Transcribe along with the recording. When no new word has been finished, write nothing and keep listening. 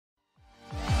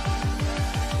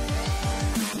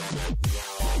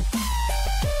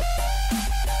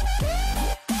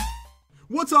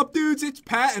What's up, dudes? It's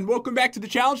Pat, and welcome back to the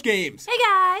challenge games. Hey,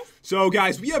 guys. So,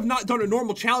 guys, we have not done a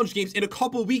normal challenge games in a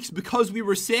couple weeks because we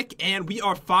were sick, and we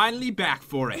are finally back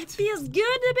for it. It feels good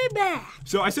to be back.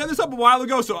 So, I set this up a while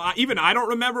ago, so even I don't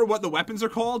remember what the weapons are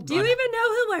called. Do you even know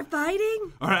who we're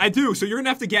fighting? All right, I do, so you're going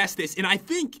to have to guess this, and I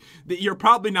think that you're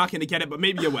probably not going to get it, but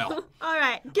maybe you will. All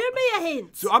right, give me a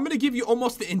hint. So, I'm going to give you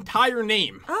almost the entire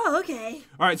name. Oh, okay.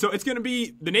 All right, so it's going to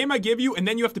be the name I give you, and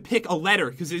then you have to pick a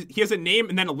letter, because he has a name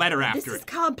and then a letter after it. This is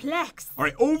complex. All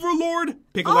right, Overlord,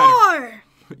 pick a letter. R.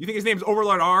 You think his name's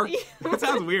Overlord R? That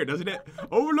sounds weird, doesn't it?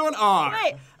 Overlord R.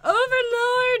 Wait,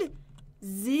 Overlord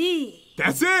Z.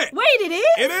 That's it. Wait, it is?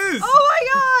 It is. Oh my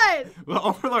God. Well,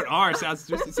 Overlord R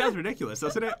sounds ridiculous,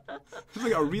 doesn't it? It's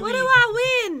like a really. What do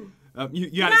I win?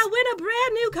 Can I win a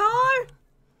brand new car?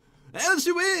 And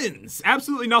she wins!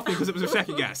 Absolutely nothing because it was her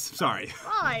second guess. Sorry.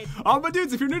 Fine. But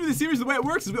dudes, if you're new to the series, the way it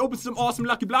works is we open some awesome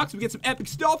lucky blocks, we get some epic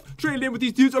stuff, trade it in with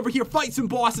these dudes over here, fight some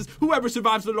bosses. Whoever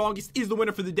survives the longest is the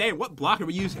winner for the day. And what block are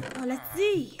we using? Oh, let's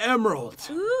see. Emerald.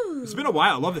 Ooh. It's been a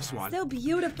while. I love this one. So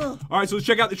beautiful. All right, so let's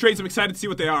check out the trades. I'm excited to see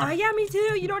what they are. Oh, yeah, me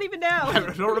too. You don't even know. I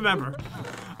don't remember.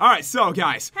 All right, so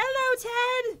guys.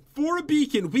 Hello, Ted. For a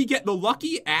beacon, we get the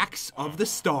lucky axe of the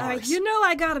stars. All right, you know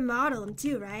I gotta model him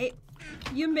too, right?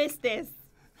 You missed this.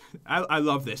 I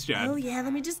love this, Jen. Oh yeah,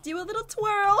 let me just do a little twirl.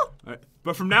 All right.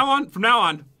 But from now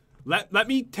on, let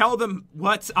me tell them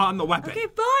what's on the weapon. Okay, fine.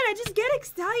 I just get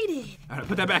excited. All right,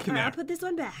 put that back in there. I'll put this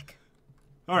one back.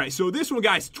 All right, so this one,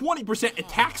 guys, 20%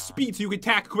 attack speed, so you can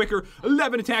attack quicker.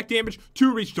 11 attack damage,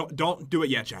 2 reach. Don't do it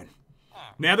yet, Jen.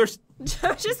 Now there's.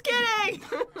 Just kidding.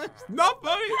 Not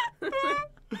funny.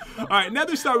 All right,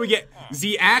 Nether Star, we get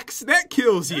the axe that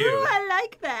kills you. Ooh, I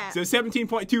like that. So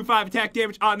 17.25 attack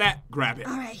damage on that. Grab it.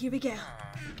 All right, here we go.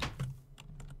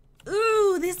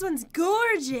 Ooh, this one's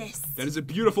gorgeous. That is a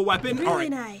beautiful weapon. Really All right.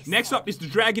 nice. Next up is the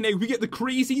Dragon Egg. We get the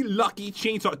crazy lucky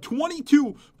chainsaw.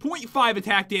 22.5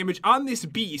 attack damage on this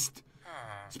beast.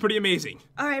 It's pretty amazing.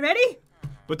 All right, ready?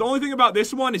 But the only thing about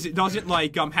this one is it doesn't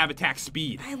like have attack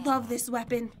speed. I love this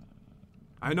weapon.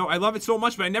 I know, I love it so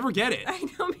much, but I never get it. I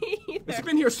know, me either. It's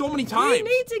been here so many times. We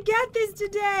need to get this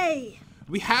today.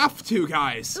 We have to,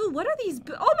 guys. Ooh, what are these?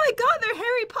 Oh my God, they're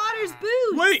Harry Potter's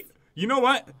boots. Wait, you know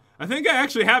what? I think I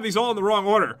actually have these all in the wrong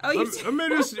order. Oh, you Let me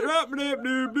just...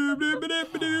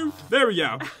 There we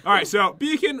go. All right, so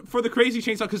Beacon for the crazy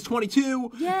chainsaw because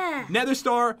 22. Yeah. Nether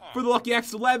Star for the lucky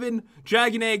axe 11.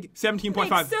 Dragon Egg 17.5.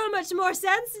 Makes so much more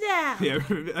sense now. Yeah,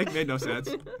 that made no sense.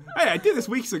 Hey, I did this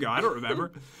weeks ago. I don't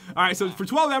remember. All right, so for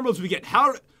 12 emeralds, we get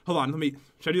Hold on,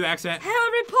 should I do the accent?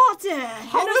 Harry Potter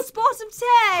and a spot of tea.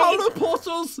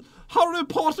 Harry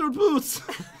Potter boots.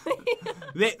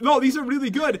 No, these are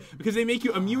really good because they make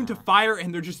you immune to fire,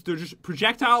 and they're just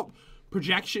projectile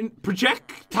damage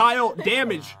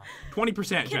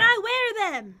 20%. Can I wear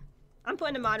them? I'm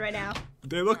putting them on right now.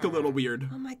 They look a little weird.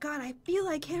 Oh my God, I feel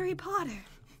like Harry Potter.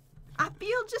 I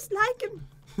feel just like him.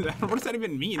 What does that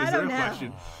even mean? I don't know.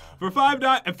 Question. For 5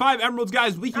 emeralds,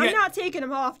 guys, we can I'm get... not taking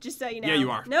them off, just so you know. Yeah,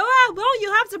 you are. No, I won't.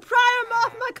 You have to pry them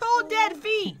off my cold, dead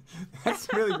feet. That's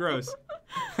really gross.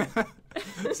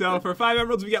 So for 5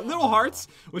 emeralds, we get little hearts,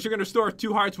 which are going to store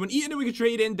 2 hearts. When eaten, we can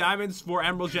trade in diamonds for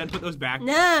emeralds. Jen, put those back.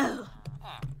 No.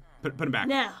 Put them back.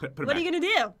 No. Put them What back. are you going to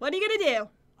do? What are you going to do?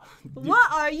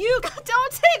 What are you?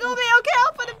 Don't tickle me, okay?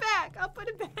 I'll put it back. I'll put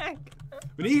it back.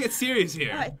 We need to get serious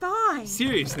here. All right, fine.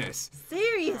 Seriousness.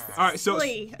 Serious. All right, so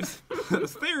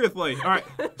seriously. All right,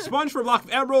 sponge for a block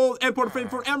of emerald, and porter frame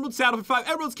for an emerald, saddle for 5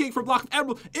 emeralds, cake for a block of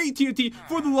emerald, AT&T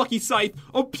for the lucky scythe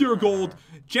of pure gold.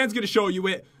 Jen's gonna show you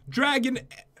it. Dragon,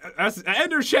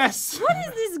 ender chest. What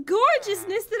is this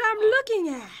gorgeousness that I'm looking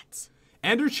at?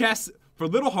 Ender chest for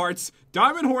little hearts,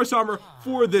 diamond horse armor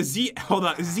for the Z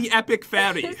epic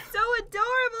fatty. It's so adorable.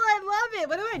 I love it.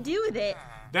 What do I do with it?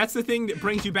 That's the thing that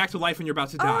brings you back to life when you're about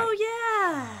to die.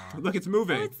 Oh, yeah. Look, it's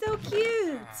moving. Oh, it's so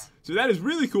cute. So that is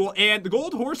really cool. And the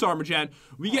gold horse armor, Jen,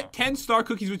 we get 10 star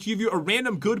cookies, which give you a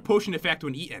random good potion effect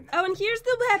when eaten. Oh, and here's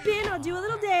the weapon. I'll do a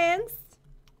little dance.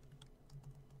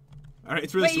 All right,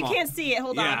 it's really small. Wait, you can't see it.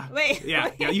 Hold on. Wait.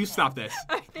 Yeah, you stop this.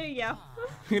 All right, there you go. I'm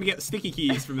going to get sticky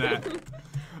keys from that.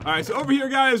 All right, so over here,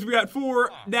 guys, we got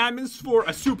 4 diamonds for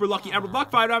a super lucky emerald block,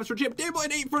 5 diamonds for a champ table,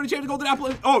 and 8 for an enchanted golden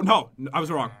apple. Oh, no, I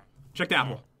was wrong. Check the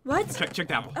apple. What? Check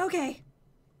the apple. Okay.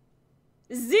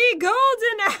 The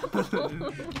golden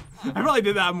apple. I probably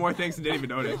did that on more things and didn't even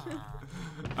notice.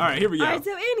 All right, here we go. All right,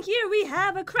 so in here we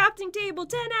have a crafting table,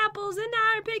 10 apples, and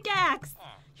our pickaxe.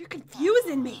 You're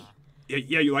confusing me.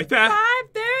 Yeah, you like that?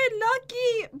 5 very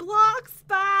lucky blocks,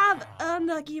 5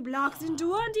 unlucky blocks, and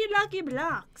 20 lucky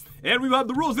blocks. And we will have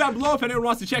the rules down below if anyone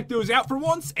wants to check those out for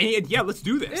once. And yeah, let's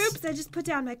do this. Oops, I just put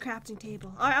down my crafting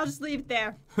table. All right, I'll just leave it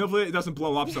there. Hopefully it doesn't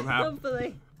blow up somehow.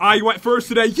 Hopefully. I went first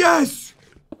today. Yes!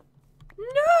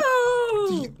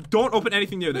 No! Don't open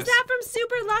anything near this. Was that from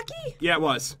Super Lucky? Yeah, it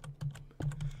was.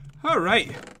 All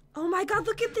right. Oh my god,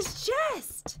 look at this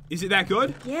chest. Is it that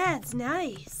good? Yeah, it's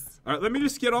nice. All right, let me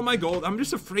just get all my gold. I'm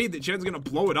just afraid that Jen's gonna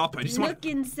blow it up. I just want. Look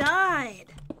inside.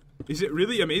 Is it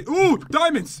really amazing? Ooh,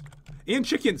 diamonds and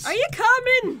chickens. Are you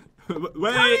coming?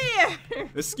 Wait. Come here.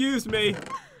 Excuse me.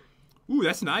 Ooh,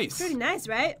 that's nice. Pretty nice,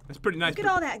 right? That's pretty nice. Look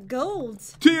at all that gold.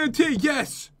 TNT,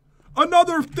 yes.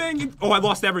 Another thing. Oh, I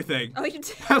lost everything. Oh, you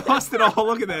did. I lost it all.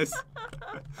 Look at this.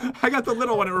 I got the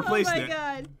little one and replaced it. Oh my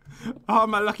god. Oh,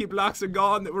 my lucky blocks are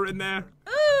gone that were in there. Ooh,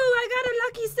 I got a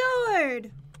lucky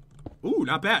sword. Ooh,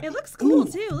 not bad. It looks cool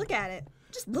Ooh. too. Look at it.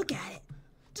 Just look at it.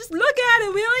 Just look at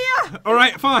it, will ya? All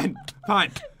right, fine.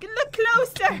 Fine. Look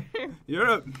closer. You're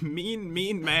a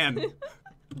mean man.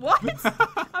 What?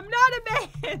 I'm not a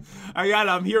man. I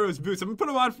got Heroes boots. I'm gonna put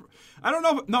them on. I don't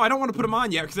know. No, I don't want to put them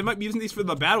on yet because I might be using these for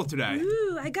the battle today.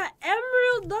 Ooh, I got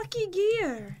emerald lucky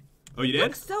gear. Oh, you did?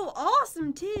 Looks so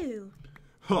awesome too.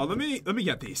 Oh, let me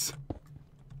get these.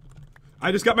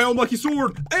 I just got my own lucky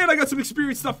sword, and I got some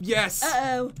experience stuff. Yes.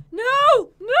 Uh-oh. No!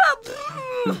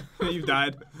 No! You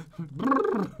died.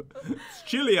 It's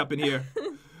chilly up in here.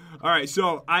 All right,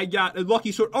 so I got a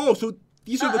lucky sword. Oh, so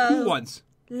these are the cool ones.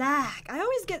 Lag. I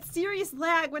always get serious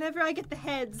lag whenever I get the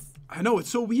heads. I know, it's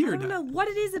so I weird. don't know what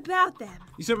it is about them.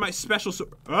 These are my special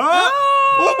sword.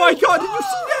 Oh my god, did you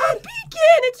see that? A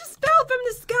beacon! It just fell from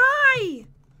the sky!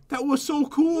 That was so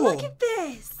cool. Look at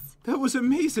this. That was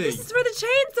amazing. This is for the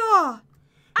chainsaw.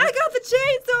 I got the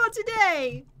chainsaw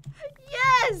today.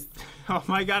 Yes. Oh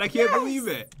my god, I can't believe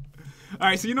it. All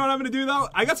right, so you know what I'm going to do, though?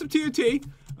 I got some TNT.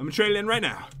 I'm going to trade it in right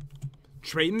now.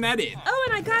 Trading that in. Oh,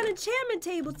 and I got an enchantment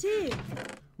table, too.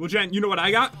 Well, Jen, you know what I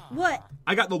got? What?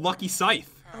 I got the Lucky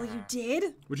Scythe. Oh, you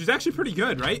did? Which is actually pretty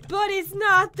good, right? But it's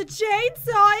not the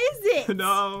chainsaw, is it?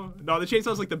 No, the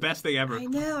chainsaw's like the best thing ever. I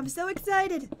know, I'm so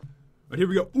excited. All right, here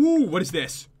we go. Ooh, what is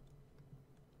this?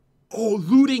 Oh,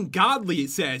 looting godly, it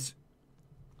says.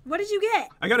 What did you get?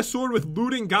 I got a sword with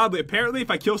looting godly. Apparently,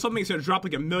 if I kill something, it's going to drop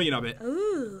like 1,000,000 of it.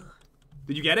 Ooh.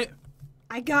 Did you get it?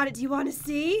 I got it. Do you want to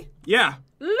see? Yeah.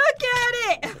 Look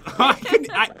at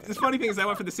it! The funny thing is I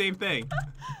went for the same thing.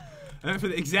 I went for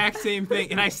the exact same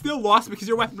thing, and I still lost because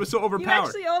your weapon was so You overpowered.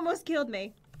 actually almost killed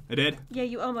me. I did? Yeah,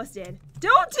 you almost did.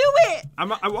 Don't do it! I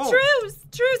won't. Truce,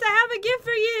 I have a gift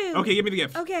for you. Okay, give me the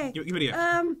gift. Okay. Give me the gift.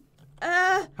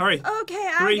 Hurry. Hurry.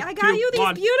 Okay, 3, I 2, got you these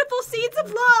 1. beautiful seeds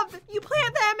of love. You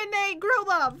plant them and they grow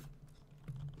love.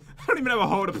 I don't even have a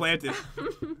hoe to plant it.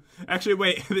 Actually,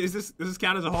 wait. Does this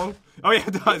count as a hoe? Oh, yeah,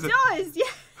 it does. It does, yeah.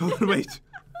 Hold on, wait.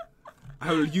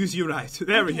 I will use you right.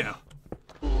 There we go.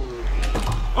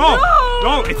 Oh!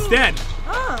 No, it's dead.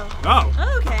 Oh.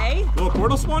 Oh. Okay. Will a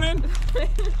portal spawn in?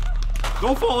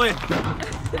 Don't fall in.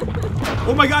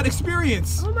 Oh my god,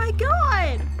 experience. Oh my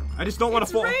god. I just don't want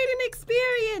to fall. It's raid and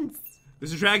experience.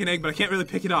 There's a dragon egg, but I can't really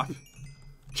pick it up.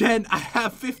 Jen, I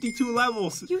have 52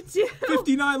 levels. You do?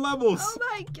 59 levels. Oh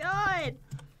my god.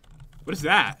 What is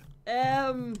that?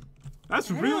 That's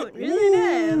I really. don't really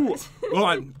know. Hold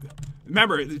on.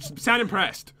 Remember, sound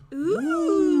impressed.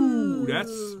 Ooh.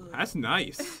 That's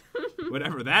nice.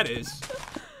 Whatever that is.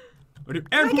 And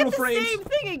I portal get the frames. same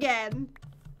thing again.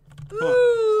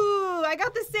 Ooh, I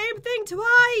got the same thing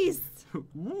twice.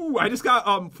 Ooh, I just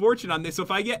got fortune on this. So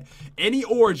if I get any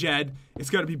ore, Jed, it's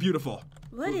gonna be beautiful.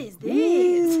 What is this?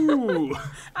 Ooh.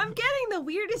 I'm getting the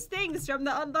weirdest things from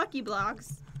the unlucky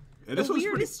blocks. Yeah, The this one's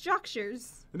weirdest pretty.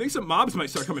 structures. I think some mobs might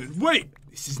start coming in. Wait,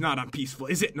 this is not unpeaceful,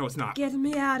 is it? No, it's not. Get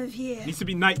me out of here. It needs to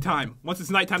be nighttime. Once it's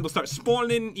nighttime, they'll start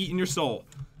spawning in and eating your soul.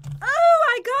 Oh,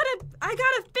 I got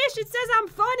a fish. It says I'm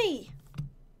funny.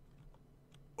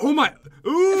 Oh my!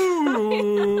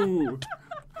 Ooh!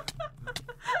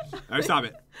 All right, stop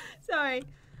it. Sorry.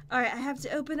 All right, I have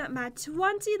to open up my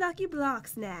 20 lucky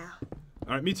blocks now.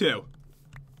 All right, me too.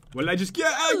 What did I just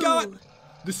get? I got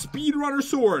the speedrunner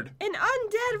sword. An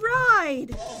undead ride.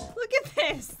 Look at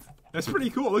this. That's pretty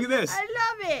cool. Look at this. I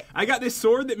love it. I got this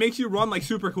sword that makes you run like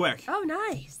super quick. Oh,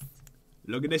 nice.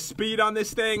 Look at this speed on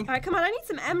this thing. All right, come on. I need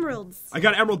some emeralds. I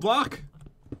got an emerald block.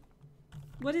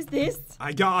 What is this?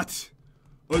 I got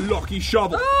a lucky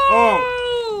shovel.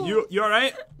 Oh! You all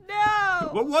right? No.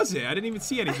 What was it? I didn't even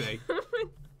see anything.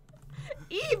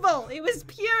 Evil. It was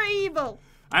pure evil.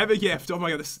 I have a gift. Oh my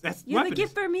god, that's You have a weapons.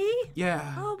 gift for me?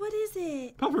 Yeah. Oh, what is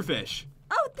it? Pufferfish.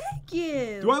 Oh, thank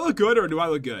you. Do I look good or do I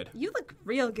look good? You look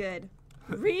real good.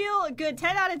 Real good.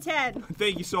 10 out of 10.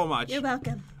 Thank you so much. You're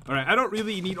welcome. All right, I don't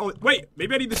really need. Oh, wait,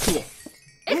 maybe I need this tool.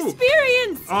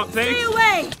 Experience. Oh, thanks. Stay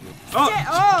away.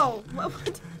 Oh.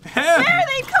 What? Hey. Where are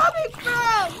they coming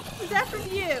from? Is that from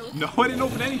you? No, I didn't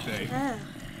open anything.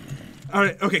 All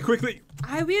right, okay, quickly.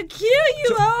 I will kill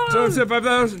you all.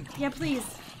 5,000. Yeah, please.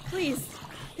 Please.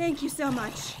 Thank you so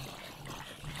much.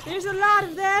 There's a lot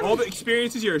of them. All the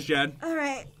experience is yours, Jen. All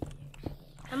right.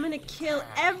 I'm gonna kill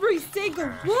every single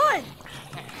one.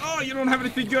 Oh, you don't have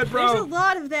anything good, bro. There's a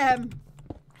lot of them.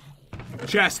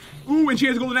 Chest. Ooh, and she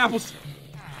has golden apples.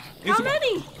 How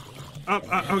many? Oh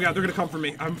god, they're gonna come for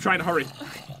me. I'm trying to hurry.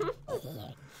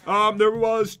 There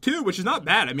was 2, which is not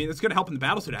bad. I mean, it's gonna help in the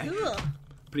battle today. Cool.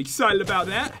 Pretty excited about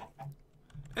that.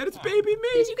 And it's baby me.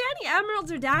 Did you get any emeralds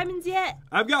or diamonds yet?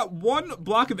 I've got 1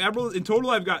 block of emeralds. In total,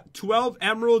 I've got 12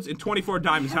 emeralds and 24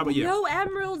 diamonds. How about you? No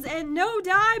emeralds and no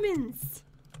diamonds.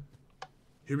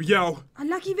 Here we go.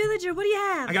 Unlucky villager, what do you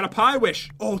have? I got a pie wish.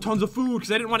 Oh, tons of food,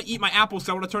 because I didn't want to eat my apples,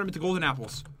 so I want to turn them into golden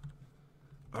apples.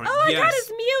 All right, Oh, I yes. got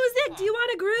his music. Do you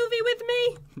want a groovy with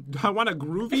me? Do I want to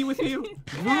groovy with you?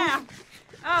 Yeah.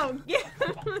 Oh, yeah.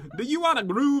 Do you want to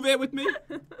groove it with me?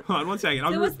 Hold on 1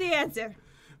 second. So what's the answer?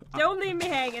 Don't leave me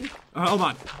hanging. Hold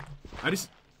on. I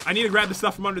need to grab the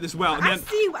stuff from under this well. And I then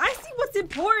see what's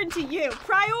important to you.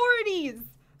 Priorities.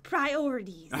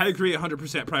 Priorities. I agree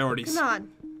 100% priorities. Come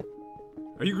on.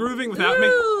 Are you grooving without me?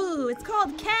 Ooh, it's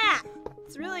called cat.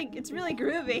 It's really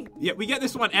groovy. Yeah, we get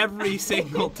this one every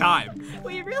single time.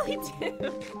 We really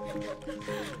do.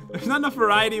 There's not enough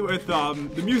variety with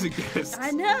the music discs.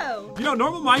 I know. You know,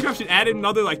 normal Minecraft should add in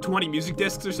another like 20 music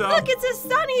discs or so. Look, it's a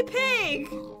sunny pig.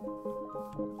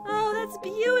 Oh, that's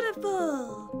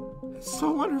beautiful.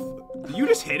 So wonderful. Did you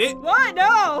just hit it? What?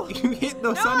 No. You hit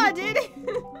the No, sun. I didn't.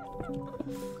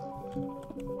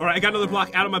 All right, I got another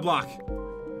block out of my block.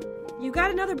 You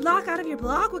got another block out of your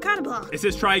block? What kind of block? It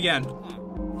says try again.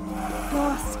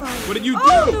 Boss fight. What did you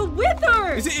Oh, do? the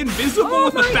wither! Is it invisible Oh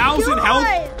with my 1,000 God.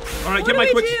 health? All right, get my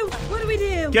quick. What do we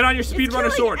do? Get on your speedrunner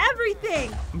It's sword. killing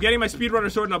everything. I'm getting my speedrunner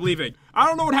sword and I'm leaving. I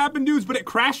don't know what happened, dudes, but it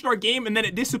crashed our game and then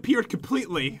it disappeared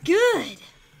completely. Good.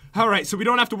 All right, so we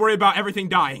don't have to worry about everything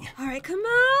dying. All right, come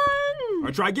on. All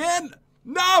right, try again.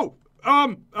 No.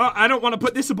 I don't want to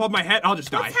put this above my head. I'll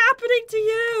just die. What's happening to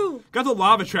you? Got the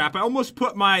lava trap. I almost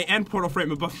put my end portal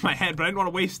frame above my head, but I didn't want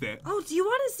to waste it. Oh, do you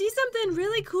want to see something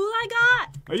really cool I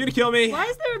got? Are you gonna kill me? Why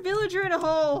is there a villager in a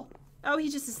hole? Oh, he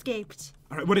just escaped.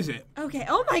 All right, what is it? Okay.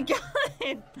 Oh my God.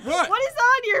 What? What is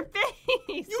on your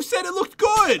face? You said it looked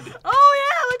good. Oh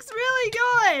yeah, it looks really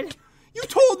good. You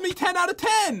told me 10 out of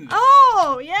 10.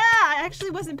 Oh yeah, I actually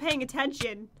wasn't paying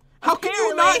attention. How can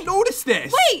you not notice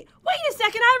this? Wait a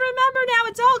second. I remember now.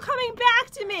 It's all coming back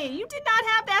to me. You did not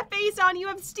have that face on. You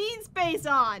have Steve's face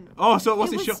on. Oh, so it It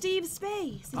wasn't was Steve's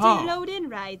face. It Oh. didn't load in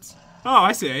right. Oh,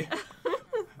 I see.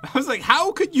 I was like,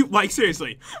 how could you, like,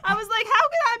 seriously? I was like, how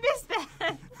could I miss that?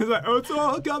 I was like, oh, it's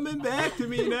all coming back to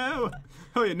me now.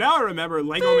 Oh, yeah, now I remember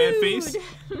Lego Man face.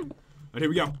 All right, here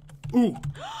we go. Ooh.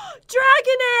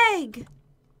 Dragon egg.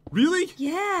 Really?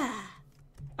 Yeah.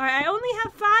 All right, I only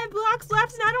have 5 blocks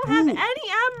left, and I don't have Ooh.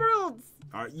 any emeralds.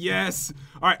 All right, yes.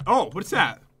 All right. Oh, what's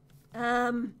that?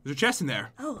 There's a chest in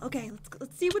there. Oh, okay.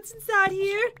 Let's see what's inside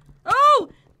here. Oh,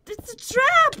 it's a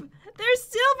trap. There's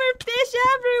silverfish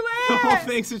everywhere. Oh,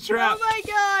 thanks, a trap. Oh my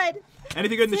God.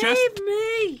 Anything good in the chest? Save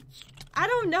me. I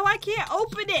don't know. I can't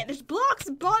open it. There's blocks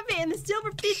above it, and the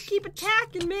silverfish keep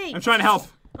attacking me. I'm trying to help.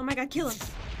 Oh my God, kill him.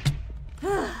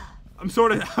 I'm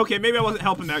sort of, okay, maybe I wasn't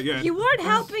helping that good. You weren't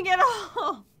helping at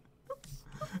all.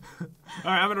 All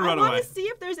right, I'm gonna run I away. want to see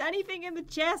if there's anything in the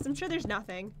chest. I'm sure there's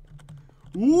nothing.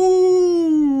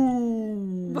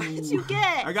 Ooh. What did you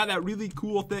get? I got that really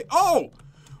cool thing. Oh,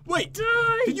 wait. Die.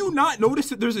 Did you not notice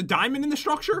that there's a diamond in the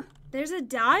structure? There's a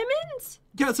diamond?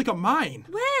 Yeah, it's like a mine.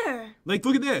 Where? Like,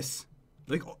 look at this.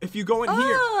 Like, if you go in here.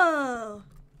 Oh.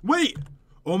 Wait.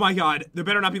 Oh my God. There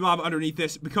better not be lava underneath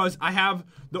this because I have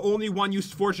the only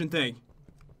one-use fortune thing.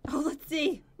 Oh, let's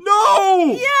see.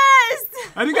 No! Yes!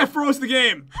 I think I froze the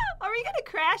game. Are we gonna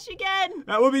crash again?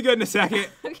 That will be good in a second.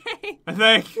 Okay. I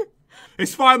think.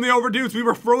 It's finally over, dudes. We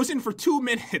were frozen for 2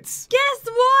 minutes. Guess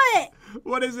what?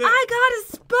 What is it? I got a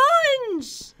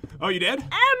sponge! Oh, you did?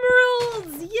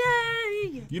 Emeralds!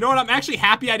 Yay! You know what? I'm actually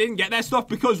happy I didn't get that stuff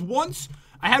because once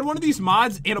I had one of these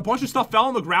mods and a bunch of stuff fell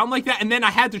on the ground like that and then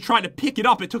I had to try to pick it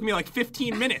up. It took me like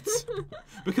 15 minutes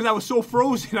because I was so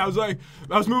frozen. I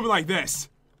was moving like this.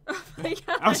 Oh my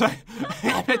God. I was like,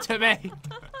 hand it to me.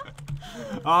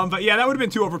 But yeah, that would have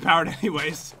been too overpowered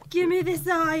anyways. Give me this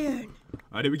iron.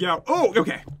 All right, here we go. Oh,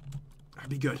 okay. That'd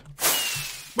be good.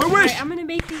 My wish! Alright, I'm gonna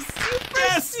make these super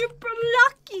Yes!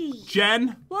 lucky.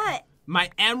 Jen, What? my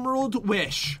emerald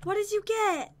wish. What did you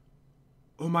get?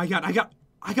 Oh my god,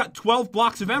 I got 12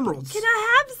 blocks of emeralds. Can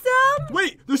I have some?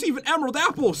 Wait, there's even emerald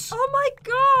apples. Oh my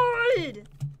god.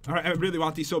 All right, I really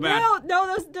want these so bad.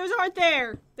 No, those aren't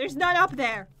there. There's none up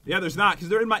there. Yeah, there's not, because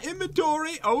they're in my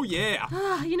inventory. Oh, yeah.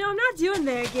 You know, I'm not doing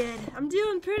very good. I'm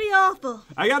doing pretty awful.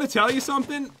 I gotta tell you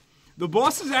something. The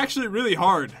boss is actually really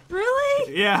hard.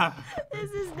 Really? Yeah.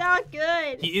 This is not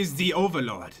good. He is the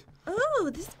overlord. Oh,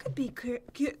 this could be cool.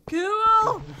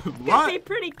 What? Could be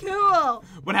pretty cool.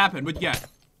 What happened? What'd you get?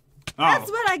 Oh. That's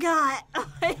what I got.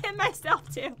 I hit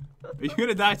myself too. Are you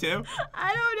gonna die too?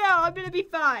 I don't know. I'm gonna be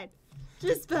fine.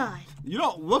 Just fine. You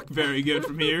don't look very good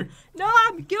from here. No,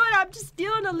 I'm good. I'm just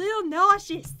feeling a little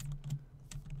nauseous.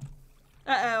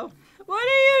 Uh-oh. What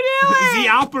are you doing? The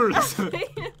apples.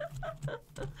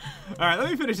 All right, let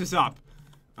me finish this up.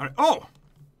 All right. Oh,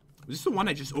 was this the one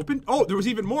I just opened? Oh, there was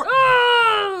even more.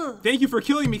 Oh! Thank you for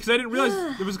killing me because I didn't realize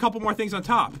there was a couple more things on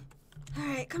top. All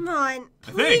right, come on.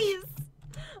 I think. Please.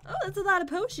 Oh, that's a lot of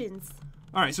potions.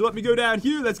 All right, so let me go down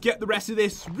here. Let's get the rest of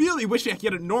this. Really wish I could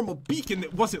get a normal beacon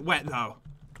that wasn't wet, though. All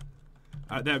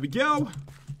right, there we go.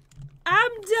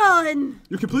 I'm done.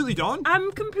 You're completely done?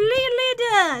 I'm completely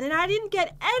done, and I didn't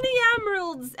get any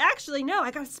emeralds. Actually, no,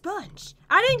 I got a sponge.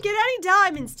 I didn't get any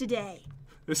diamonds today.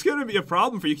 It's gonna be a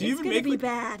problem for you. Can you even make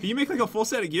bad. Can you make like a full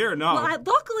set of gear or no? Well,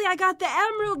 luckily I got the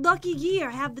emerald lucky gear.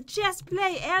 I have the chest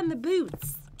plate and the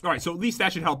boots. All right, so at least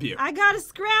that should help you. I gotta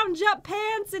scrounge up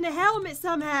pants and a helmet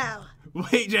somehow.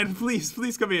 Wait, Jen, please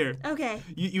come here. Okay.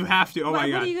 You have to. Oh my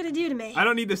god. What are you gonna do to me? I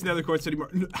don't need this nether quartz anymore.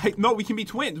 No, we can be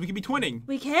twins. We can be twinning.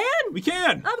 We can? We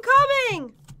can. I'm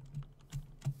coming.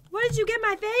 What did you get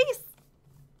my face?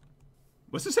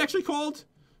 What's this actually called?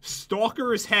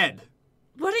 Stalker's head.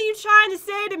 What are you trying to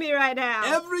say to me right now?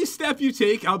 Every step you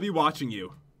take, I'll be watching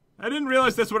you. I didn't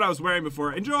realize that's what I was wearing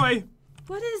before. Enjoy.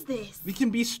 What is this? We can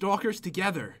be stalkers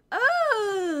together.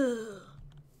 Oh.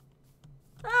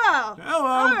 Oh. Hello.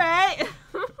 All right.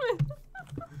 All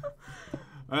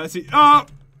right, let's see. Oh.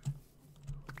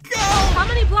 Go. How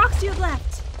many blocks do you have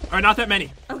left? All right, not that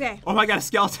many. Okay. Oh my god, a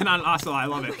skeleton on an ocelot. I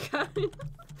love it. Oh my god.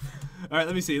 All right,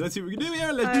 let me see. Let's see what we can do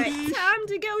here. Let's All do right, this. time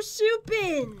to go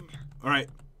shooping. All right,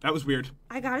 that was weird.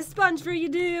 I got a sponge for you,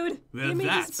 dude. Well, Give me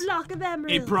that's this block of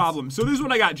emeralds. A problem. So this is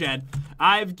what I got, Jen.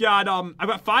 I've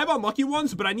got 5 unlucky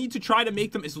ones, but I need to try to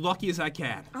make them as lucky as I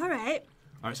can. All right.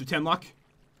 All right, so 10 luck.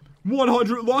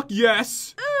 100 luck,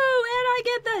 yes. Ooh, and I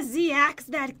get the Z-axe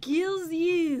that kills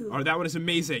you. All right, that one is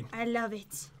amazing. I love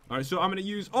it. All right, so I'm going to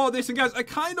use all this. And guys, I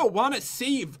kind of want to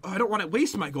save. I don't want to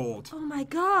waste my gold. Oh my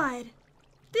god.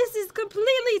 This is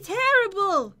completely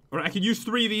terrible. All right, I could use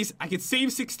 3 of these. I could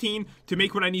save 16 to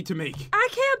make what I need to make. I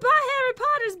can't buy Harry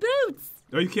Potter's boots.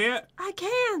 No, you can't? I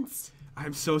can't.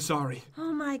 I'm so sorry.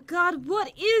 Oh my god,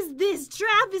 what is this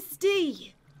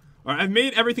travesty? All right, I've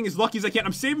made everything as lucky as I can.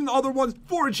 I'm saving the other ones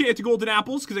for enchanted golden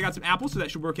apples because I got some apples, so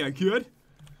that should work out good.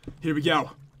 Here we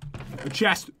go. A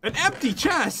chest. An empty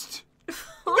chest. I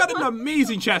got an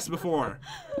amazing chest before.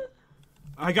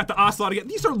 I got the ocelot again.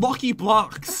 These are lucky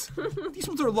blocks. These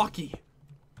ones are lucky.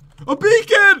 A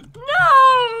beacon!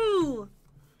 No!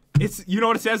 It's, you know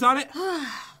what it says on it?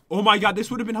 Oh my god, this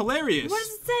would have been hilarious. What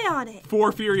does it say on it?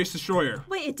 For Furious Destroyer.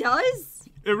 Wait, it does?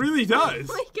 It really does.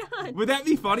 Oh my god. Would that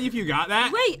be funny if you got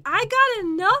that? Wait, I got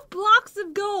enough blocks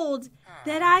of gold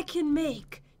that I can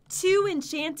make 2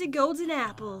 enchanted golden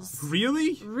apples.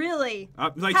 Really? Really?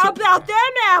 Like How about them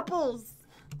apples?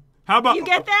 How about You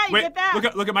get that? You wait, get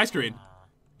that? Look at my screen.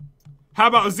 How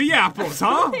about Z apples,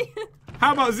 huh?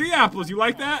 How about Z apples? You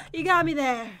like that? You got me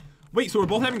there. Wait, so we're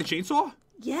both having the chainsaw?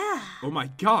 Yeah. Oh my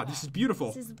god, this is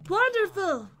beautiful. This is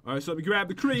wonderful. All right, so let me grab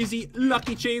the crazy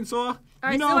lucky chainsaw. All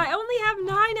right, you know, so I only have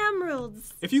 9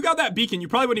 emeralds. if you got that beacon, you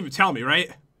probably wouldn't even tell me, right?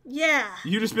 Yeah.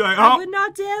 You just be like, I oh, would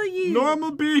not tell you.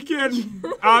 normal beacon,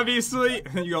 obviously.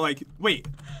 And you go like, wait.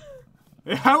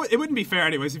 How, it wouldn't be fair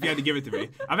anyways if you had to give it to me.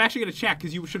 I'm actually going to check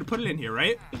because you should have put it in here,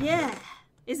 right? Yeah.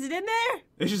 Is it in there?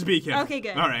 It's just beacon. Okay,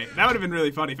 good. All right, that would have been really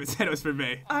funny if it said it was for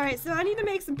me. All right, so I need to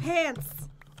make some pants.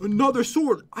 Another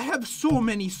sword. I have so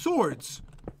many swords.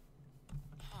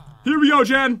 Here we go,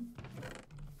 Jen.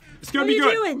 It's going to be good.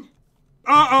 What are you doing?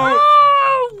 Uh-oh.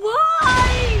 Oh,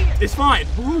 why? It's fine.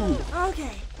 Ooh.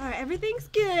 Okay. All right, everything's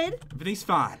good. Everything's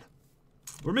fine.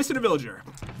 We're missing a villager.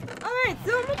 All right,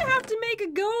 so I'm going to have to make a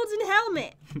golden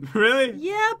helmet. Really?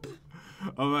 Yep.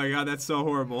 Oh my god, that's so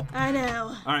horrible. I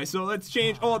know. All right, so let's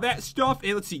change all that stuff.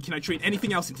 And let's see, can I trade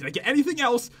anything else in? Did I get anything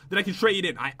else that I can trade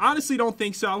in? I honestly don't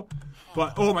think so.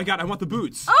 But, oh my god, I want the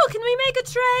boots. Oh, can we make a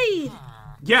trade?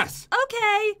 Yes.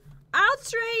 Okay, I'll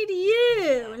trade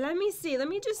you. Let me see. Let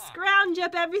me just scrounge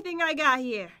up everything I got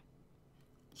here.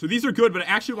 So these are good, but I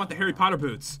actually want the Harry Potter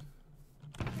boots.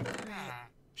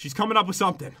 She's coming up with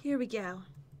something. Here we go.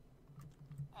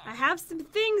 I have some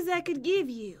things I could give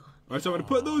you. All right, so I'm going to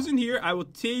put those in here. I will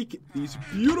take these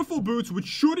beautiful boots, which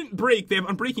shouldn't break. They have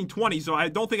unbreaking 20, so I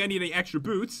don't think I need any extra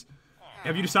boots.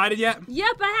 Have you decided yet?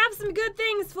 Yep, I have some good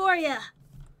things for you.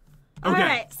 Okay.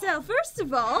 Alright, so first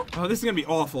of all... Oh, this is going to be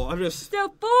awful.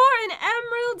 So for an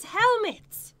emerald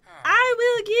helmet, I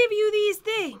will give you these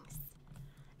things.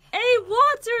 A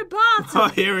water bottle. Oh,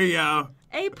 here we go.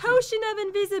 A potion of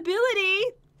invisibility.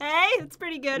 Hey, that's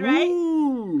pretty good, right?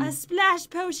 Ooh. A splash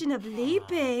potion of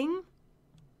leaping.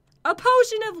 A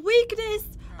potion of weakness.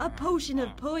 A potion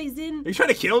of poison. Are you trying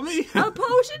to kill me? A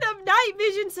potion of night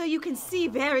vision so you can see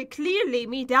very clearly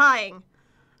me dying.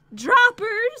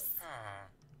 Droppers.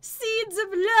 Seeds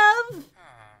of love.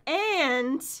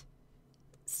 And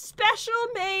special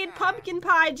made pumpkin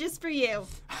pie just for you.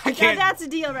 I can't. Now that's a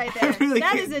deal right there. Really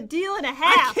that can't. is a deal and a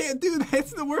half. I can't do that.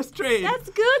 It's the worst trade. That's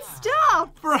good stuff.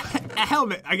 For a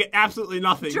helmet, I get absolutely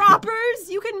nothing. Droppers,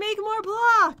 you can make more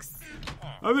blocks.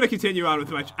 I'm going to continue on with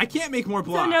my... I can't make more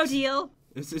blocks. So no deal.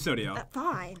 It's no deal.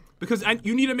 Fine. Because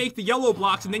you need to make the yellow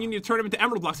blocks, and then you need to turn them into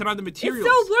emerald blocks. I don't have the materials.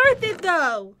 It's so worth it,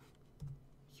 though.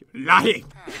 You're lying.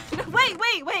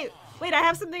 Wait, I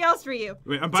have something else for you.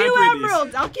 Wait, I'm buying 2 3 of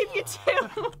emeralds. I'll give you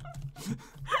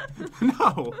 2.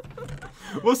 No.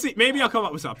 We'll see. Maybe I'll come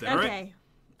up with something, Okay.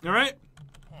 All right?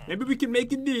 Maybe we can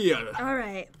make a deal. All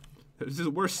right. This is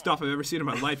the worst stuff I've ever seen in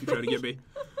my life you try to give me.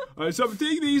 All right, so I'm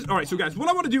taking these. All right, so guys, what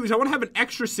I want to do is I want to have an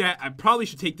extra set. I probably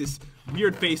should take this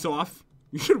weird face off.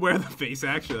 You should wear the face,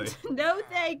 actually. No,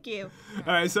 thank you.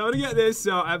 All right, so I'm going to get this.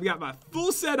 So I've got my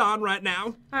full set on right now.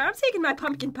 All right, I'm taking my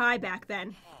pumpkin pie back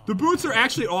then. The boots are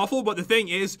actually awful, but the thing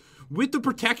is, with the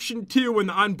protection too and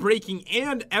the unbreaking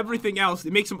and everything else,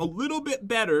 it makes them a little bit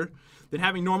better than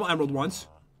having normal emerald ones.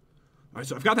 All right,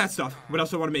 so I've got that stuff. What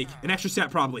else do I want to make? An extra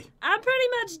set, probably. I'm pretty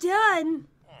much done.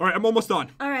 All right, I'm almost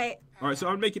done. All right. All right, so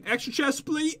I'm going to make an extra chest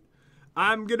plate.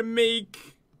 I'm going to make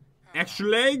extra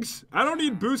legs. I don't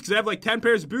need boots because I have like 10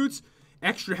 pairs of boots,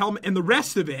 extra helmet, and the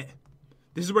rest of it.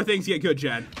 This is where things get good,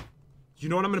 Jen. You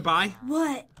know what I'm going to buy?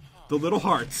 What? The little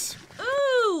hearts.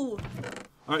 Ooh.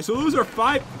 All right, so those are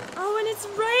 5. Oh, and it's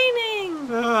raining.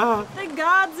 The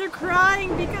gods are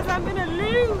crying because I'm going to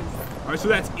lose. All right, so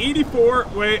that's 84.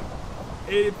 Wait.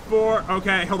 84.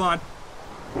 Okay, hold on.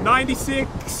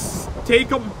 96. Take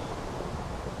them.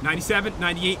 97,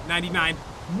 98, 99,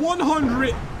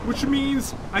 100, which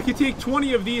means I can take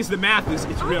 20 of these. The math is,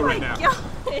 it's real right now.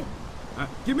 God.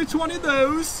 Give me 20 of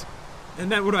those,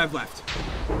 and then what do I have left?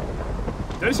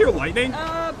 Did I just hear lightning?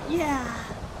 Yeah.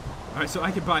 All right, so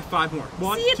I can buy 5 more.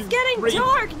 1, See, it's 2, getting 3,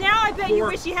 dark. Now I bet 4. you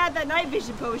wish you had that night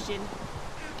vision potion.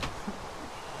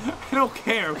 I don't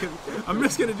care, because I'm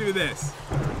just going to do this.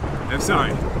 I'm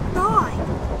sorry.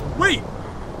 Fine. Wait.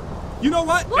 You know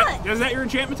what? What? Is that your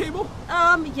enchantment table?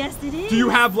 Yes it is. Do you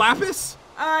have lapis?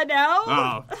 No.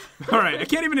 Oh. All right. I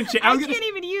can't even enchant. I can't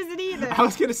even use it either. I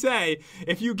was going to say,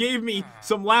 if you gave me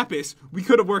some lapis, we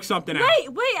could have worked something out.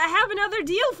 Wait, I have another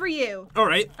deal for you. All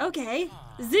right. Okay.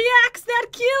 The axe that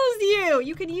kills you.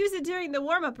 You can use it during the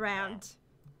warm-up round.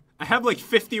 I have like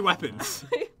 50 weapons.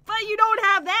 But you don't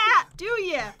have that, do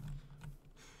you?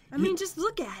 I mean, just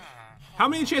look at it. How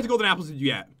many enchanted golden apples did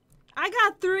you get? I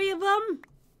got 3 of them.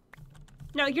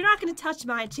 No, you're not going to touch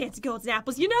my enchanted golden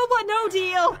apples. You know what? No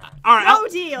deal. All right. No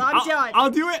deal. I'm done. I'll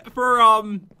do it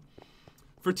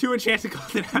for 2 enchanted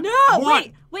golden apples. No,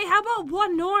 1. wait. How about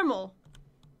 1 normal?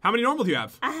 How many normal do you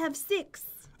have? I have 6.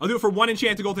 I'll do it for 1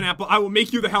 enchanted golden apple. I will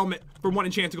make you the helmet for 1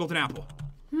 enchanted golden apple.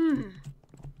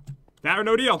 That or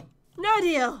no deal? No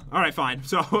deal. All right, fine.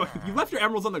 So you left your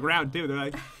emeralds on the ground too. They're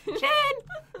like, Jen,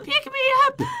 pick me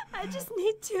up. I just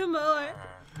need 2 more.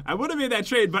 I would have made that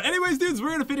trade, but anyways, dudes, we're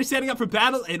going to finish setting up for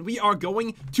battle, and we are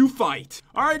going to fight.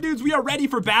 All right, dudes, we are ready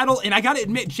for battle, and I got to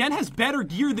admit, Jen has better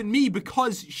gear than me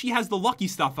because she has the lucky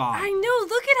stuff on. I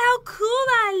know. Look at how cool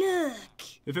I look.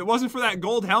 If it wasn't for that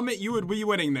gold helmet, you would be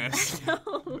winning this.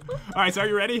 All right, so are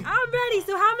you ready? I'm ready.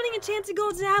 So how many enchanted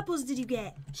golden apples did you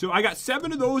get? So I got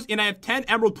 7 of those, and I have 10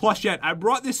 emerald plus yet. I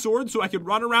brought this sword so I could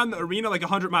run around the arena like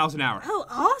 100 miles an hour. Oh,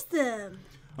 awesome.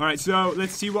 All right, so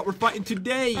let's see what we're fighting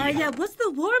today. Yeah, what's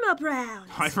the warm-up round?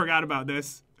 I forgot about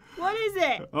this. What is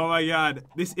it? Oh my god,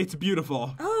 it's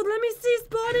beautiful. Oh, let me see.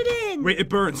 Spawn it in. Wait, it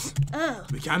burns. Oh.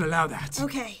 We can't allow that.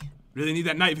 Okay. Really need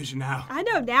that night vision now. I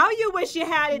know. Now you wish you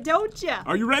had it, don't you?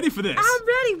 Are you ready for this? I'm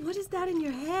ready. What is that in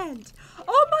your hand?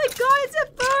 Oh my god, it's a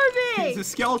Furby. It's a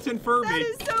skeleton Furby. That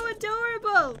is so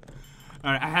adorable.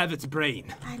 All right, I have its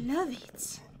brain. I love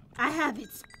it. I have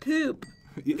its poop.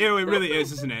 Ew, it really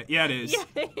is, isn't it? Yeah, it is.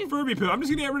 Yeah. Furby poo. I'm just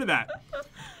gonna get rid of that.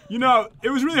 You know, it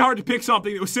was really hard to pick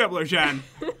something that was similar, Jen.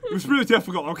 It was really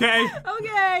difficult, okay?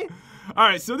 Okay. All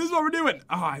right, so this is what we're doing.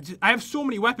 Oh, I have so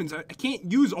many weapons. I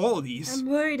can't use all of these. I'm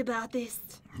worried about this.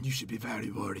 You should be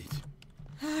very worried.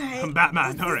 All right. I'm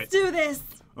Batman. All right. Let's do this.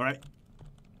 All right.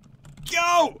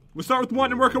 Go! We'll start with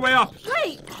 1 and work our way up.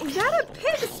 Wait, is that a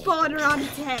pig spawner on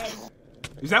its head?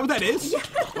 Is that what that is? Yes,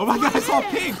 Oh my god, I saw a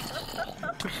pig.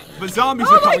 But zombies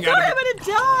Oh are my coming god, out I'm of it.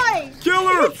 gonna die! Kill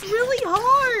her! It's really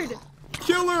hard!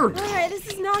 Kill her! Alright, this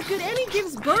is not good. And he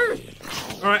gives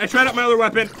birth. Alright, I tried out my other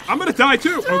weapon. I'm gonna die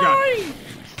too! Oh god.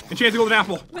 And chance to golden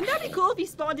apple. Wouldn't that be cool if he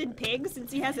spawned in pigs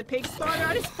since he has a pig spawner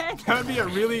on his head? That would be a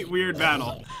really weird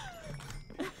battle.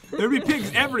 There'd be pigs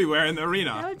everywhere in the That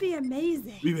arena. would be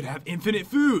amazing. We would have infinite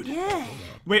food. Yeah.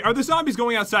 Wait, are the zombies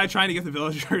going outside trying to get the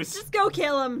villagers? Just go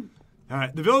kill him.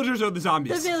 Alright, the villagers or the The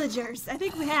zombies? villagers. I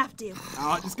think we have to.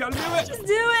 Oh, just gotta do it. Just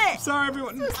do it. Sorry,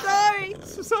 everyone. So sorry.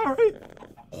 So sorry.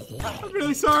 I'm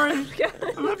really sorry.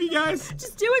 I love you guys.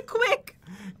 Just do it quick.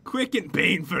 Quick and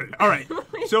painful. All right.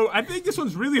 So I think this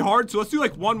one's really hard. So let's do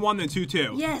like 1, 1, then 2,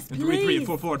 2. Yes, and 3, 3, and please.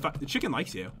 4, 4, and 5. The chicken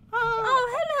likes you.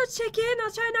 Oh, hello, chicken.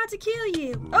 I'll try not to kill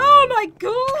you. Oh my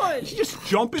god. Did you just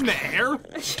jump in the air?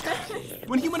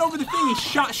 When he went over the thing, he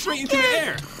shot straight into the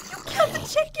air. You killed the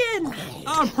chicken.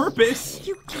 On purpose.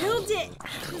 You killed it.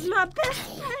 It was my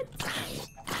best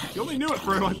pet. You only knew it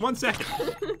for like 1 second.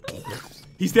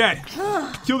 He's dead.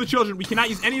 Kill the children. We cannot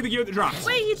use any of the gear that drops.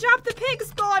 Wait, you dropped the pig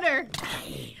spawner.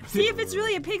 See if it's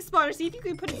really a pig spawner. See if you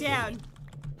can put it down.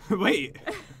 Wait.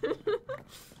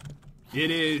 It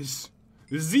is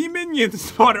the minion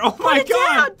spawner. Oh my Put it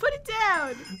god. down. Put it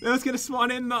down. That's gonna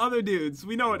spawn in the other dudes.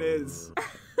 We know it is.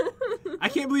 I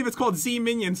can't believe it's called Z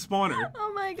Minion Spawner.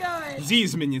 Oh my god.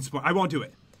 Z's Minion Spawn. I won't do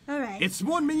it. All right. It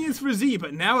spawned minions for Z,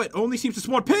 but now it only seems to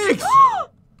spawn pigs!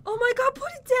 Oh my god,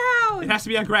 put it down. It has to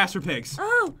be on grass for pigs.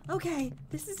 Oh, okay.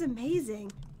 This is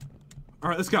amazing.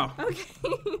 Alright, let's go. Okay.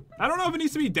 I don't know if it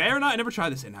needs to be day or not. I never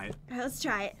tried this at night. All right, let's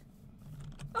try it.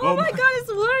 Oh Oh, my my- god,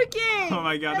 it's working. Oh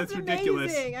my god, that's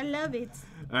ridiculous. Amazing. I love it.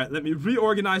 Alright, let me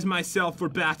reorganize myself for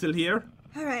battle here.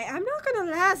 All right, I'm not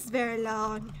gonna last very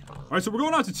long. Alright, so we're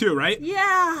going on to 2, right?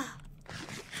 Yeah.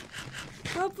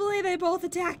 Hopefully they both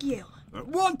attack you.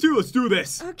 1, 2, let's do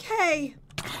this. Okay.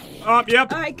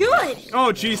 Yep. All right, good.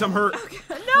 Oh, jeez, I'm hurt. Okay.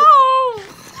 No!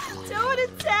 Don't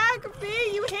attack me.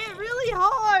 You hit really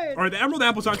hard. Alright, the emerald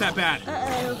apples aren't that bad.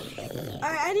 Uh-oh. All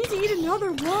right, I need to eat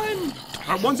another one.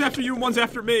 Alright, one's after you, one's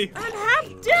after me. I'm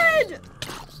half dead.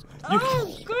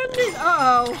 Oh, goodness.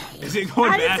 Uh-oh. Is it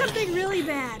going I did bad? something really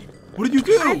bad. What did you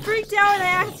do? I freaked out and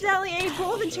I accidentally ate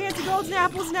both enchanted golden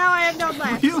apples. Now I have none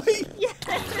left. Really?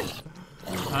 Yes.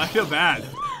 I feel bad.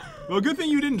 Well, good thing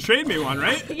you didn't trade me one,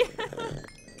 right? Yeah.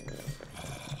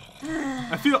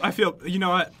 I feel, you know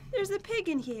what? There's a pig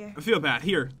in here. I feel bad.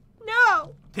 Here,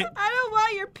 No. Hey. I don't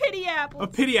want your pity apple. a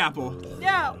pity apple.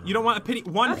 No. You don't want a pity,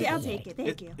 one? Okay, I'll take it.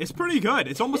 Thank you. It's pretty good.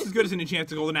 It's almost as good as an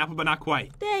enchanted golden apple, but not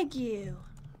quite. Thank you.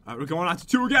 We're going on to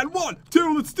 2 again. 1,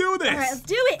 2, let's do this. All right, let's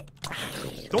do it.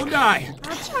 Don't die.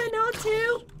 I'll try not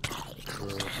to.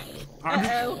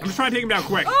 Uh-oh. I'm just trying to take him down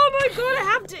quick. Oh my god, I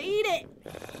have to eat it.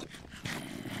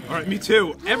 All right, me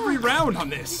too. Every round on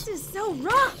this. This is so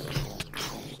rough.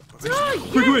 Oh,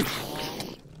 Quick, yes. quick.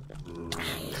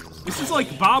 This is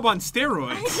like Bob on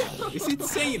steroids. I know. It's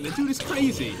insane. The dude is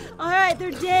crazy. All right,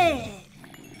 they're dead.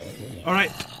 All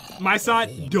right, my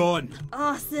side, done.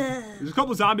 Awesome. There's a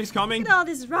couple zombies coming. Look at all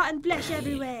this rotten flesh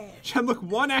everywhere. Jen, look,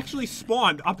 one actually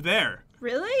spawned up there.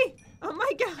 Really? Oh my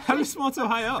god. How did it spawn so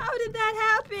high up? How did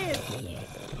that happen?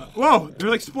 Whoa, they're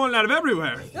like spawning out of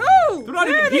everywhere. Oh, They're not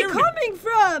where even are they hearing me. coming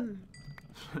from?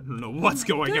 I don't know what's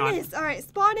going Goodness. All right,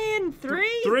 spawn in.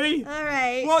 3. 3. All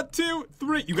right. on. 1, 2,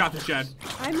 3. You got this, Jen.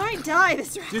 I might die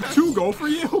this round. Did 2 go for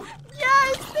you?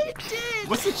 Yes, they did.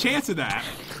 What's the chance of that?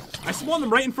 I spawned them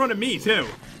right in front of me, too.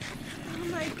 Oh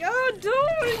my god, dude.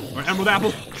 All right, emerald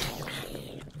apple.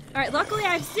 All right, luckily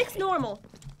I have 6 normal.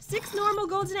 6 normal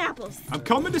golden apples. I'm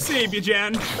coming to save you,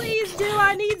 Jen. Please do,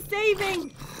 I need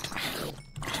saving.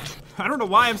 I don't know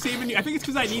why I'm saving you. I think it's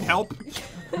because I need help.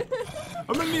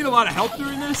 I'm gonna need a lot of help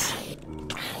during this.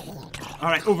 All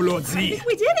right, Overlord I Z. think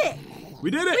we did it. We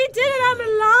did it. We did it, I'm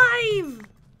alive.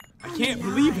 I can't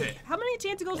believe it. How many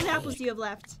enchanted golden apples do you have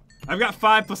left? I've got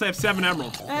 5 plus I have 7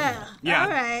 emeralds. Yeah. All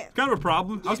right. Kind of a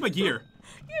problem. How's my gear?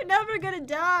 You're never gonna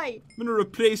die. I'm gonna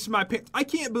replace my pants. I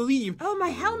can't believe Oh, my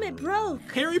helmet broke.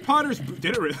 Harry Potter's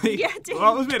did it really? Yeah, it did.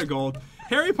 Well, it was made of gold.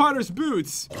 Harry Potter's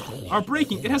boots are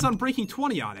breaking. It has on breaking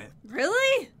 20 on it.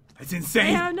 Really? It's They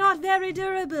insane. are not very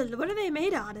durable. What are they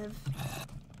made out of?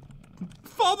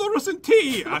 Father us in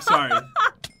tea. I'm sorry.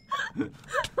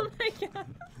 Oh my god.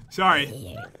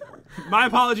 Sorry. My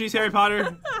apologies, Harry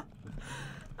Potter, All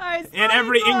right, and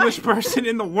every Spotty boy. English person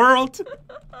in the world.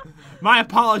 My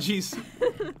apologies.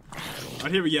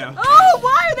 Alright, here we go. Oh,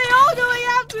 why are they all going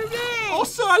after me?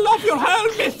 Also, I love your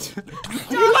helmet.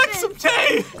 Would you like some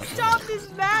tea? Stop this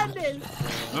madness.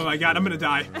 Oh my god, I'm gonna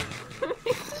die.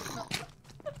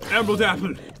 Emerald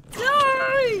apple.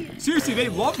 Die! Seriously, they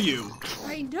love you.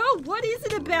 I know. What is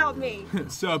it about me?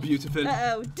 So beautiful.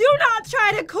 Uh-oh. Do not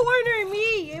try to corner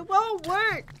me. It won't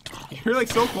work. You're like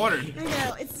so cornered. I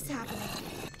know. It's just happening.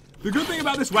 The good thing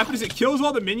about this weapon is it kills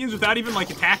all the minions without even like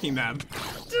attacking them.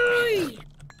 Die!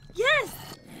 Yes!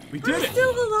 We did I'm it.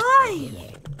 still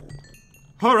alive.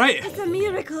 All right. It's a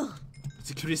miracle. It's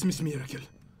a Christmas miracle.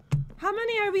 How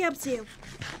many are we up to?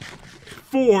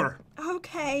 4.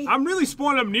 Okay. I'm really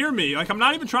spawning them near me. Like, I'm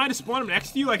not even trying to spawn them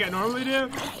next to you like I normally do.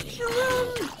 Kill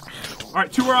them. All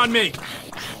right, 2 are on me.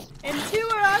 And 2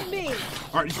 are on me.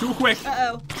 All right, just do it quick.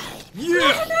 Uh-oh.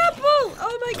 Yeah. An apple!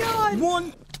 Oh my god.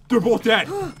 1. They're both dead.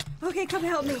 Okay, come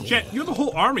help me. Jen, you have the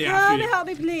whole army after Come you. help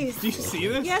me, please. Do you see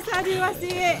this? Yes, I do. I see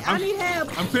it. I need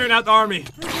help. I'm clearing out the army.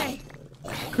 Okay.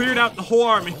 Cleared out the whole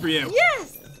army for you.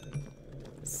 Yes!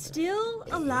 Still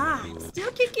alive.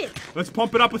 Still kicking. Let's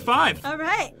pump it up with 5. All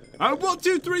right. All right, 1,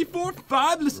 2, 3, 4,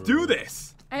 5. Let's do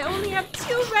this. I only have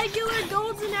 2 regular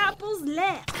golden apples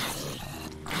left.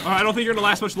 All right, I don't think you're gonna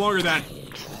last much longer then.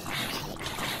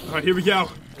 All right, here we go.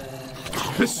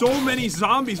 There's so many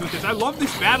zombies with this. I love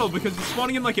this battle because it's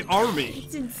spawning in like an army.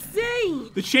 It's insane.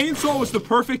 The chainsaw was the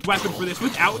perfect weapon for this.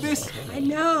 Without this, I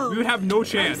know. we would have no I'm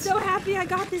chance. so happy I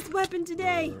got this weapon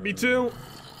today. Me too.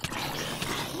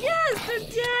 Yes,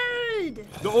 they're dead.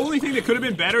 The only thing that could have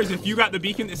been better is if you got the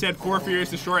beacon that said 4 Furious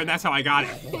Destroyer, and that's how I got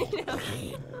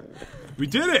it. We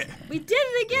did it. We did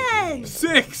it again.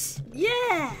 6.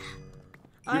 Yeah.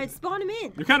 All right, spawn them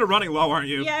in. You're kind of running low, aren't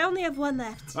you? Yeah, I only have 1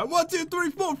 left. 1, 2, 3,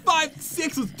 4, 5,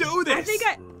 6. Let's do this. I think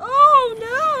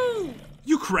Oh no!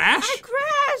 You crash? I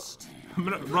crashed. I'm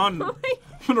gonna run. I'm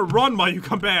gonna run while you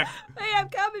come back. Wait, I'm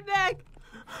coming back.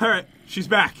 All right, she's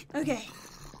back. Okay.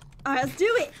 All right, let's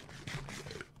do it.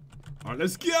 All right,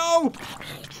 let's go.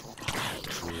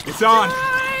 It's on.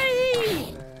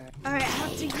 Hurry! All right, I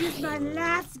have to use my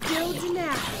last golden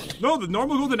apple. No, the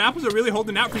normal golden apples are really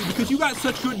holding out for you because you got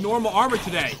such good normal armor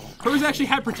today. Hers actually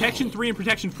had protection 3 and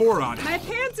protection 4 on it. My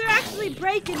pants are actually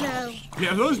breaking though.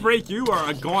 Yeah, if those break, you are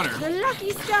a goner. The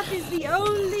lucky stuff is the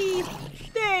only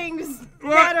things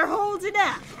that are holding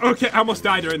up. Okay, I almost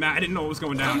died during that. I didn't know what was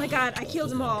going Oh down. my god, I killed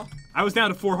them all. I was down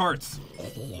to 4 hearts.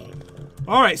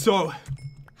 All right, so All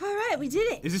right, we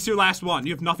did it. is this your last one?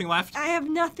 You have nothing left? I have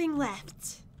nothing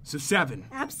left. So 7.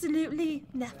 Absolutely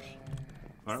nothing.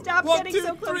 All right. Stop 1, getting 2,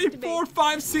 so close 3, to me. 4,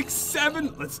 5, 6,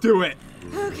 7. Let's do it.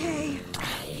 Okay.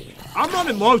 I'm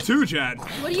running low too, Jen.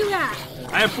 What do you got?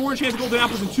 I have 4 enchanted golden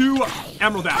apples and 2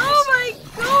 emerald apples. Oh my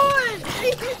god!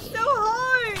 They hit so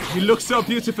hard! You look so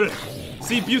beautiful.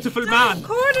 See, beautiful man.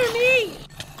 Corner me!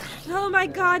 Oh my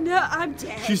god, no, I'm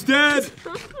dead. She's dead.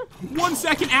 1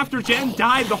 second after Jen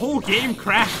died, the whole game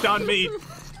crashed on me.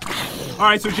 All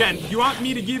right, so Jen, you want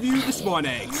me to give you the spawn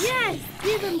eggs? Yes,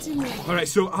 give them to me. All right,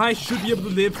 so I should be able to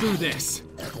live through this.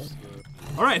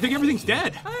 All right, I think everything's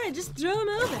dead. Alright, just throw them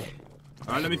over.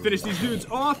 All right, let me finish these dudes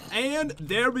off, and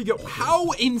there we go.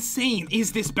 How insane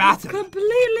is this battle?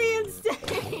 Completely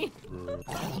insane.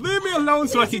 Leave me alone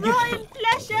so I can get... Rotten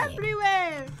flesh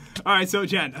everywhere. All right, so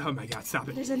Jen, oh my God, stop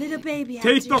it. There's a little baby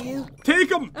Take after them, you. take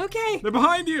them. Okay. They're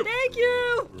behind you. Thank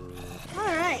you.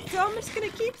 Alright, so I'm just gonna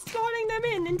keep spawning them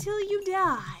in until you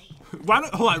die.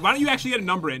 Hold on, why don't you actually get a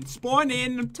number in? Spawn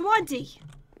in 20.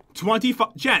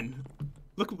 25. Jen,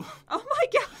 look. Oh my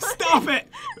god. Stop it.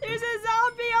 There's a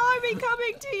zombie army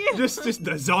coming to you. Just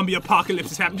the zombie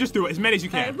apocalypse is happening. Just do it, as many as you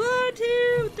Alright, can. 1,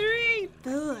 2, 3,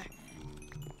 4,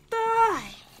 5.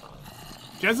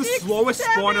 Jen's the 6, slowest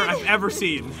 7, spawner I've ever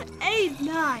seen. 8,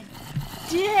 9,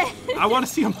 10. I want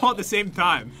to see them all at the same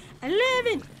time.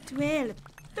 11, 12,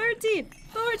 13,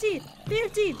 14,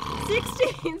 15,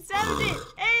 16, 17,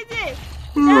 18,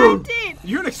 19. You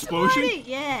hear an explosion? 20,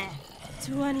 yeah.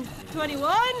 20,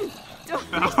 21, 22,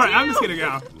 All right, I'm just gonna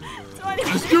go. 23,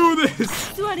 Let's do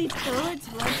this. 24,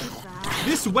 25.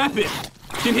 This weapon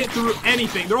can hit through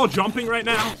anything. They're all jumping right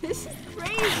now. This is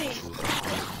crazy.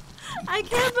 I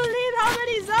can't believe how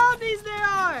many zombies there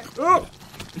are. Oh,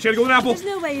 she had a golden apple. There's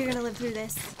no way you're gonna live through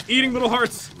this. Eating little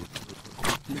hearts.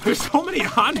 There's so many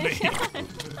on me.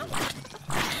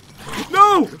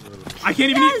 No! I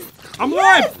can't even eat. I'm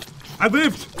alive. I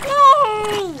lived.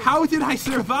 No! How did I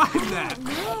survive that?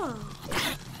 No.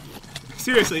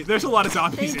 Seriously, there's a lot of They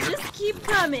zombies here. just keep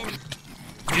coming.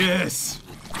 Yes.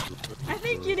 I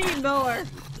think you need more. All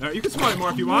right, you can spawn it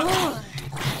more if you want. More.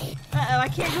 Uh-oh, I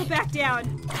can't go back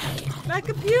down. My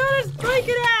computer's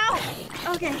freaking out.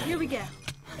 Okay, here we go.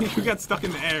 You got stuck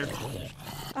in the air.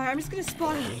 Alright, I'm just gonna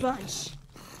spawn in a bunch.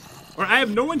 Or I have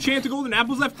no enchanted golden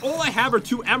apples left. All I have are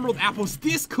 2 emerald apples.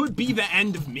 This could be the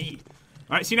end of me.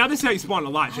 Alright, see, now this is how you spawn a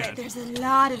lot, Jen. Alright, there's a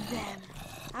lot of them.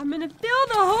 I'm gonna fill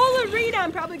the whole arena.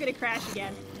 I'm probably gonna crash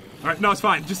again. Alright, no, it's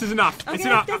fine. Just is enough. Okay, It's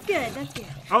enough. that's good. That's good.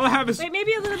 All I have is... Wait,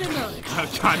 maybe a little bit more.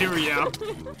 Oh, God, here we go.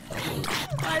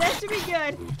 Alright, that should be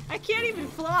good. I can't even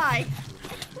fly.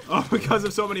 Oh, because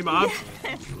of so many mobs?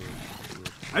 Yes.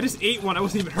 I just ate one. I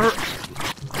wasn't even hurt.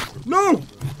 No!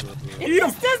 If Eat 'em.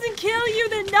 this doesn't kill you,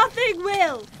 then nothing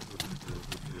will.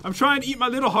 I'm trying to eat my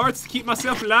little hearts to keep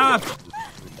myself alive.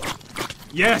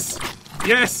 Yes.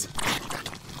 Yes.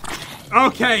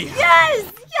 Okay.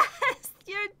 Yes! Yes!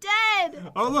 You're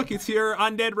dead! Oh, look, it's your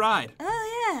undead ride.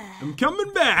 Oh, yeah. I'm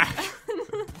coming back.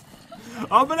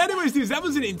 Oh, but anyways, dudes, that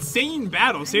was an insane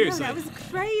battle, seriously. No, that was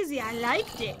crazy. I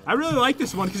liked it. I really like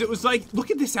this one because it was like, look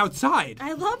at this outside.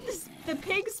 I love the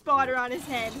pig spotter on his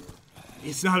head.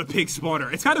 It's not a pig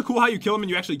spawner. It's kind of cool how you kill him and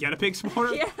you actually get a pig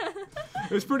spawner. Yeah.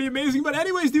 It was pretty amazing. But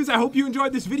anyways, dudes, I hope you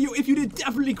enjoyed this video. If you did,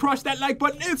 definitely crush that like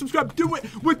button and subscribe. Do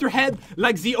it with your head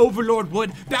like the Overlord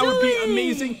would. That would be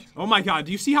amazing. Oh my God,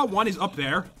 do you see how one is up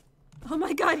there? Oh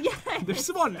my God, yes. There's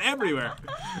one everywhere.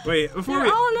 Wait, before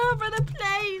They're all over the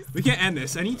place. we can't end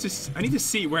this. I need to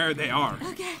see where they are.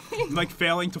 Okay. I'm like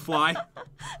failing to fly.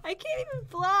 I can't even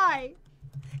fly.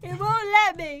 It won't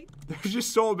let me. There's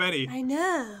just so many. I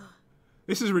know.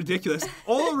 This is ridiculous.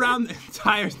 All around the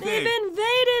entire They've thing.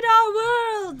 invaded our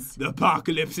worlds. The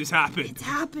apocalypse has happened. It's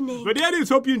happening. But yeah, dudes,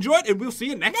 hope you enjoyed, and we'll see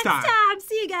you next time. Next time.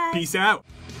 See you guys. Peace out.